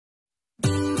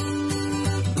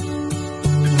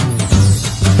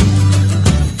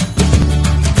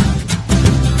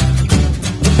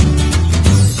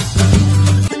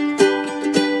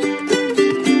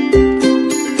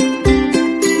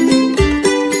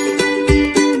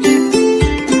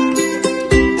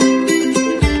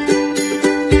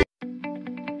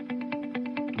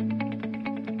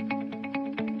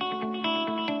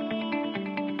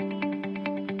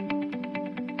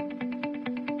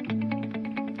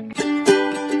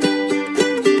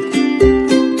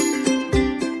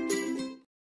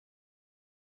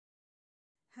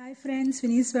Hi friends,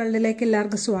 Viniz world-ലേക്ക്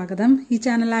എല്ലാവർക്കും സ്വാഗതം. ഈ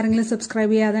ചാനൽ ആരെങ്കിലും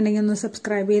സബ്സ്ക്രൈബ് ചെയ്യാതെണ്ടെങ്കിൽ ഒന്ന്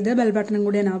സബ്സ്ക്രൈബ് ചെയ്ത് ബെൽ ബട്ടണും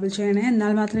കൂടി എനേബിൾ ചെയ്യണേ.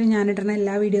 എന്നാൽ മാത്രമേ ഞാൻ ഇടുന്ന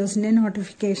എല്ലാ വീഡിയോസിന്റെയും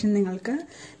നോട്ടിഫിക്കേഷൻ നിങ്ങൾക്ക്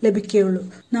ലഭിക്കുകയുള്ളൂ.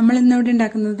 നമ്മൾ ഇന്ന് ഇവിടെ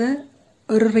ഉണ്ടാക്കുന്നത്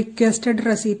ഒരു റിക്വസ്റ്റഡ്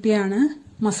റെസിപ്പിയാണ്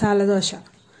മസാല ദോശ.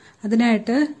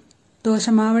 അതിനായിട്ട്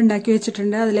ദോശമാവ് ഉണ്ടാക്കി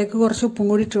വെച്ചിട്ടുണ്ട്. അതിലേക്ക് കുറച്ച് ഉപ്പും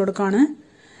കൂടി ഇട്ട് കൊടുക്കുകയാണ്.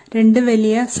 2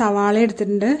 വലിയ സവാള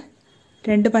എടുത്തിട്ടുണ്ട്,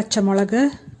 2 പച്ചമുളക്,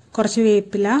 കുറച്ച്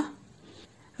വേപ്പില,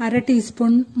 1/2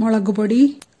 ടീസ്പൂൺ മുളക് പൊടി,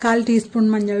 1/4 ടീസ്പൂൺ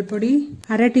മഞ്ഞൾപ്പൊടി,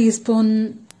 1/2 ടീസ്പൂൺ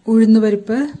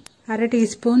ഉഴുന്നുപരിപ്പ്, 1/2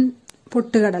 ടീസ്പൂൺ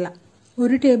പൊട്ടുകടല,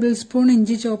 1 ടേബിൾ സ്പൂൺ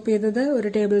ഇഞ്ചി ചോപ്പ് ചെയ്തത്,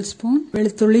 1 ടേബിൾ സ്പൂൺ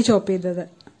വെളുത്തുള്ളി ചോപ്പ് ചെയ്തത്,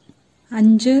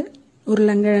 5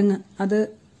 ഉരുളൻകിഴങ്ങ് അത്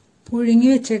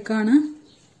പുഴുങ്ങി വെച്ചേക്കാണ്.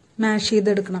 മാഷ്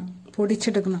ചെയ്തെടുക്കണം,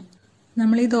 പൊടിച്ചെടുക്കണം.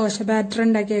 നമ്മൾ ഈ ദോശ ബാറ്റർ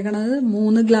ഉണ്ടാക്കിയേക്കണത്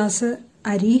 3 ഗ്ലാസ്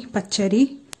അരി, പച്ചരി,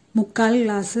 1/4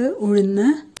 ഗ്ലാസ് ഉഴുന്ന്,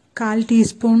 1/4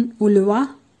 ടീസ്പൂൺ ഉലുവ,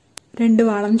 2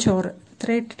 വാളം ചോറ്,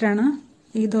 ഇത്ര ഇട്ടിട്ടാണ്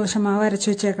ഈ ദോശമാവ് അരച്ചു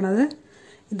വെച്ചേക്കണത്.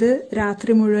 ഇത്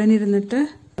രാത്രി മുഴുവൻ ഇരുന്നിട്ട്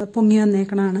പൊങ്ങി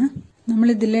വന്നേക്കണാണ്. നമ്മൾ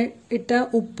ഇതിൽ ഇട്ട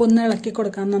ഉപ്പൊന്ന് ഇളക്കി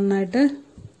കൊടുക്കാം നന്നായിട്ട്.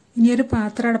 ഇനി ഒരു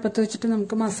പാത്രം അടുപ്പത്ത് വെച്ചിട്ട്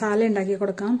നമുക്ക് മസാല ഉണ്ടാക്കി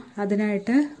കൊടുക്കാം.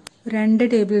 അതിനായിട്ട് 2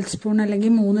 ടേബിൾ സ്പൂൺ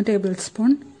അല്ലെങ്കിൽ 3 ടേബിൾ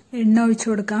സ്പൂൺ എണ്ണ ഒഴിച്ചു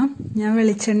കൊടുക്കാം. ഞാൻ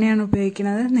വെളിച്ചെണ്ണയാണ്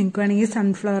ഉപയോഗിക്കുന്നത്. നിങ്ങൾക്ക് വേണമെങ്കിൽ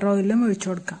സൺഫ്ലവർ ഓയിലും ഒഴിച്ചു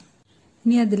കൊടുക്കാം.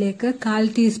 ഇനി അതിലേക്ക് 1/4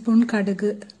 ടീസ്പൂൺ കടുക്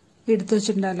എടുത്തു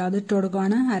വെച്ചിട്ടുണ്ടല്ലോ, അത് ഇട്ട്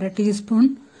കൊടുക്കുകയാണ്. 1/2 ടീസ്പൂൺ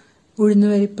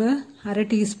ഉഴുന്നുപരിപ്പ്, 1/2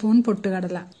 ടീസ്പൂൺ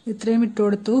പൊട്ടുകടല, ഇത്രയും ഇട്ട്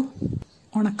കൊടുത്തു.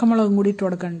 ഉണക്കമുളകും കൂടി ഇട്ട്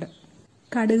കൊടുക്കുന്നുണ്ട്.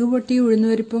 കടുക് പൊട്ടി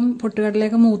ഉഴുന്നുപരിപ്പും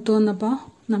പൊട്ടുകടലയൊക്കെ മൂത്ത് വന്നപ്പോൾ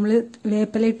നമ്മൾ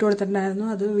വേപ്പില ഇട്ട് കൊടുത്തിട്ടുണ്ടായിരുന്നു.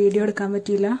 അത് വീഡിയോ എടുക്കാൻ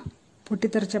പറ്റിയില്ല.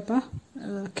 പൊട്ടിത്തെറിച്ചപ്പോൾ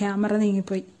ക്യാമറ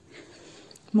നീങ്ങിപ്പോയി.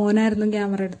 മോനായിരുന്നു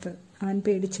ക്യാമറ എടുത്ത്, അവൻ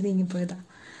പേടിച്ച് നീങ്ങിപ്പോയതാണ്.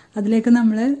 അതിലേക്ക്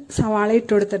നമ്മൾ സവാള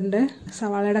ഇട്ട് കൊടുത്തിട്ടുണ്ട്.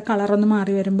 സവാളയുടെ കളറൊന്ന്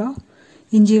മാറി വരുമ്പോൾ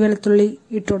ഇഞ്ചി വെളുത്തുള്ളി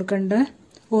ഇട്ട് കൊടുക്കുന്നുണ്ട്.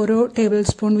 ഓരോ ടേബിൾ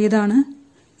സ്പൂൺ വീതമാണ്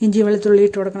ഇഞ്ചി വെളുത്തുള്ളി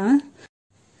ഇട്ട് കൊടുക്കണം.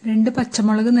 2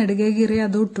 പച്ചമുളക് നെടുകെ കീറി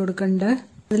അതും ഇട്ട് കൊടുക്കുന്നുണ്ട്.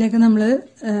 അതിലേക്ക് നമ്മൾ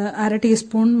 1/2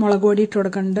 ടീസ്പൂൺ മുളക് പൊടി ഇട്ട്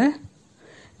കൊടുക്കുന്നുണ്ട്.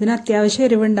 ഇതിന് അത്യാവശ്യം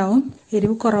എരിവുണ്ടാവും.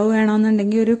 എരിവ് കുറവ്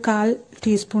വേണമെന്നുണ്ടെങ്കിൽ ഒരു 1/4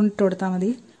 ടീസ്പൂൺ ഇട്ട് കൊടുത്താൽ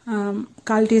മതി.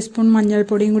 1/4 ടീസ്പൂൺ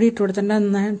മഞ്ഞൾപ്പൊടിയും കൂടി ഇട്ട് കൊടുത്തിട്ടുണ്ട്.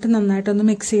 നന്നായിട്ടൊന്ന്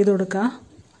മിക്സ് ചെയ്ത് കൊടുക്കുക.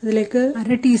 അതിലേക്ക്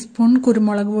 1/2 ടീസ്പൂൺ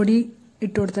കുരുമുളക് പൊടി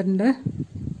ഇട്ട് കൊടുത്തിട്ടുണ്ട്.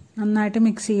 നന്നായിട്ട്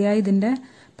മിക്സ് ചെയ്യുക. ഇതിന്റെ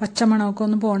പച്ചമണമൊക്കെ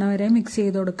ഒന്ന് പോണ വരെ മിക്സ്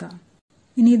ചെയ്ത് കൊടുക്കുക.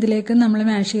 ഇനി ഇതിലേക്ക് നമ്മൾ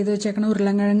മാഷ് ചെയ്ത് വെച്ചേക്കണ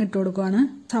ഉരുളൻകിഴങ്ങ് ഇട്ട് കൊടുക്കുവാണ്.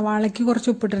 സവാളയ്ക്ക് കുറച്ച്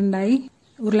ഉപ്പിട്ടിട്ടുണ്ടായി.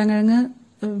 ഉരുളൻകിഴങ്ങ്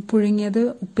പുഴുങ്ങിയത്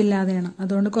ഉപ്പില്ലാതെയാണ്,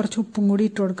 അതുകൊണ്ട് കുറച്ച് ഉപ്പും കൂടി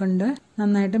ഇട്ട് കൊടുക്കുന്നുണ്ട്.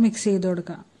 നന്നായിട്ട് മിക്സ് ചെയ്ത്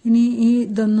കൊടുക്കുക. ഇനി ഈ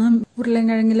ഇതൊന്നും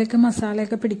ഉരുളൻകിഴങ്ങിലേക്ക്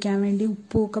മസാലയൊക്കെ പിടിക്കാൻ വേണ്ടി,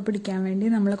 ഉപ്പുമൊക്കെ പിടിക്കാൻ വേണ്ടി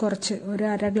നമ്മൾ കുറച്ച് ഒരു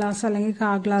 1/2 ഗ്ലാസ് അല്ലെങ്കിൽ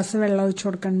 1/4 ഗ്ലാസ് വെള്ളം ഒഴിച്ചു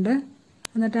കൊടുക്കുന്നുണ്ട്.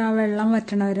 എന്നിട്ട് ആ വെള്ളം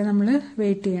വറ്റണ വരെ നമ്മൾ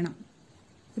വെയിറ്റ് ചെയ്യണം.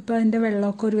 ഇപ്പോൾ അതിൻ്റെ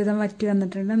വെള്ളമൊക്കെ ഒരുവിധം വറ്റി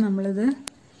വന്നിട്ടുണ്ട്. നമ്മളിത്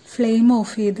ഫ്ലെയിം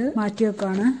ഓഫ് ചെയ്ത് മാറ്റി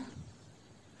വെക്കുകയാണ്.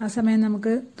 ആ സമയം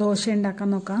നമുക്ക് ദോശ ഉണ്ടാക്കാൻ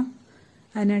നോക്കാം.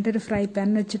 അതിനായിട്ടൊരു ഫ്രൈ പാൻ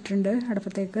വെച്ചിട്ടുണ്ട്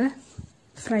അടുപ്പത്തേക്ക്.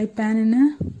 ഫ്രൈ പാനിന്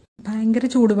ഭയങ്കര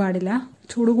ചൂട് പാടില്ല.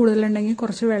 ചൂട് കൂടുതലുണ്ടെങ്കിൽ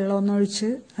കുറച്ച് വെള്ളമൊന്നും ഒഴിച്ച്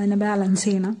അതിനെ ബാലൻസ്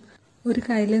ചെയ്യണം. ഒരു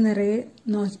കയ്യിൽ നിറയെ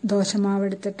ദോശമാവ്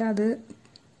എടുത്തിട്ട് അത്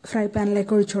ഫ്രൈ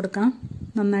പാനിലേക്ക് ഒഴിച്ചു കൊടുക്കാം.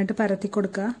 നന്നായിട്ട് പരത്തി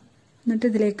കൊടുക്കുക. എന്നിട്ട്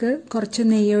ഇതിലേക്ക് കുറച്ച്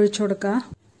നെയ്യ് ഒഴിച്ചു കൊടുക്കുക.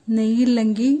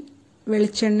 നെയ്യില്ലെങ്കിൽ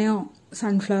വെളിച്ചെണ്ണയോ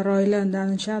സൺഫ്ലവർ ഓയിലോ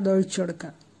എന്താണെന്ന് വെച്ചാൽ അത് ഒഴിച്ചു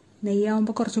കൊടുക്കുക.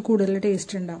 നെയ്യാവുമ്പോൾ കുറച്ച് കൂടുതൽ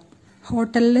ടേസ്റ്റ് ഉണ്ടാവും.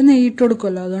 ഹോട്ടലിൽ നെയ്യിട്ട്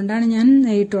കൊടുക്കുമല്ലോ, അതുകൊണ്ടാണ് ഞാൻ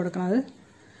നെയ്യിട്ട് കൊടുക്കുന്നത്.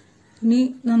 ഇനി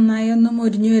നന്നായി ഒന്ന്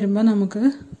മൊരിഞ്ഞു വരുമ്പോൾ നമുക്ക്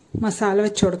മസാല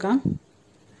വെച്ച് കൊടുക്കാം.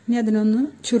 ഇനി അതിനൊന്ന്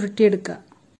ചുരുട്ടിയെടുക്കുക.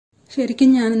 ശരിക്കും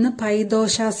ഞാനിന്ന് പൈ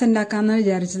ദോശാസ് ഉണ്ടാക്കാമെന്നാണ്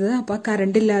വിചാരിച്ചത്. അപ്പോൾ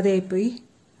കറണ്ട് ഇല്ലാതെ ആയിപ്പോയി.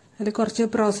 അതിൽ കുറച്ച്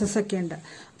പ്രോസസ്സൊക്കെ ഉണ്ട്.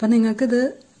 അപ്പോൾ നിങ്ങൾക്കിത്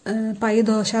പൈ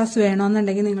ദോശാസ്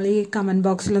വേണമെന്നുണ്ടെങ്കിൽ നിങ്ങൾ ഈ കമൻറ്റ്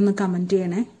ബോക്സിലൊന്ന് കമൻറ്റ്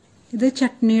ചെയ്യണേ. ഇത്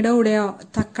ചട്നിയുടെ കൂടെയോ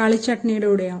തക്കാളി ചട്നിയുടെ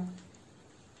കൂടെയോ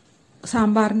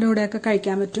സാമ്പാറിൻ്റെ കൂടെയൊക്കെ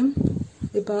കഴിക്കാൻ പറ്റും.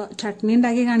 ഇപ്പോൾ ചട്നി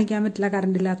ഉണ്ടാക്കി കാണിക്കാൻ പറ്റില്ല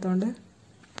കറണ്ട് ഇല്ലാത്തതുകൊണ്ട്.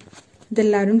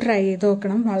 ഇതെല്ലാവരും ട്രൈ ചെയ്ത്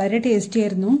നോക്കണം. വളരെ ടേസ്റ്റി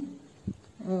ആയിരുന്നു.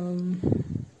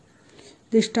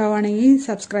 ഇത് ഇഷ്ടമാണെങ്കിൽ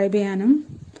സബ്സ്ക്രൈബ് ചെയ്യാനും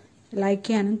ലൈക്ക്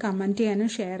ചെയ്യാനും കമൻറ്റ് ചെയ്യാനും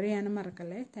ഷെയർ ചെയ്യാനും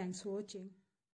മറക്കല്ലേ. Thanks for watching.